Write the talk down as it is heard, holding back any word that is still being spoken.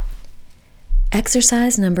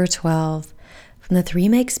Exercise number 12 from the 3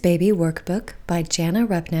 Makes Baby Workbook by Jana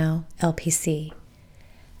Repnow, LPC.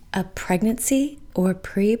 A pregnancy or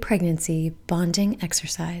pre-pregnancy bonding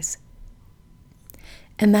exercise.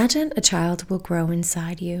 Imagine a child will grow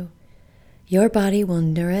inside you. Your body will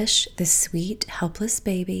nourish this sweet, helpless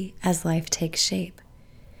baby as life takes shape.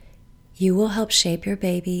 You will help shape your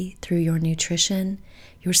baby through your nutrition,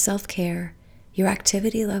 your self-care, your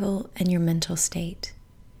activity level, and your mental state.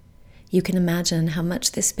 You can imagine how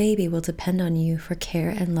much this baby will depend on you for care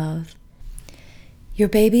and love. Your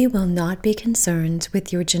baby will not be concerned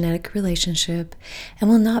with your genetic relationship and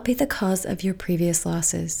will not be the cause of your previous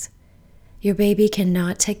losses. Your baby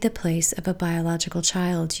cannot take the place of a biological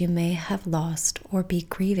child you may have lost or be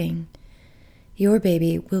grieving. Your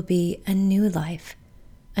baby will be a new life,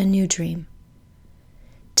 a new dream.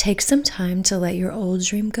 Take some time to let your old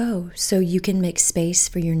dream go so you can make space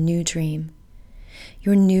for your new dream.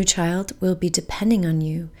 Your new child will be depending on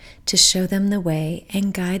you to show them the way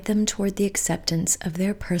and guide them toward the acceptance of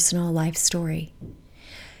their personal life story.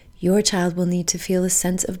 Your child will need to feel a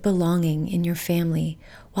sense of belonging in your family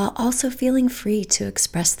while also feeling free to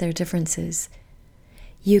express their differences.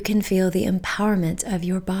 You can feel the empowerment of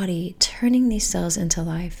your body turning these cells into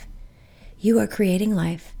life. You are creating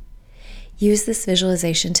life. Use this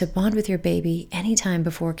visualization to bond with your baby anytime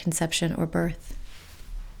before conception or birth.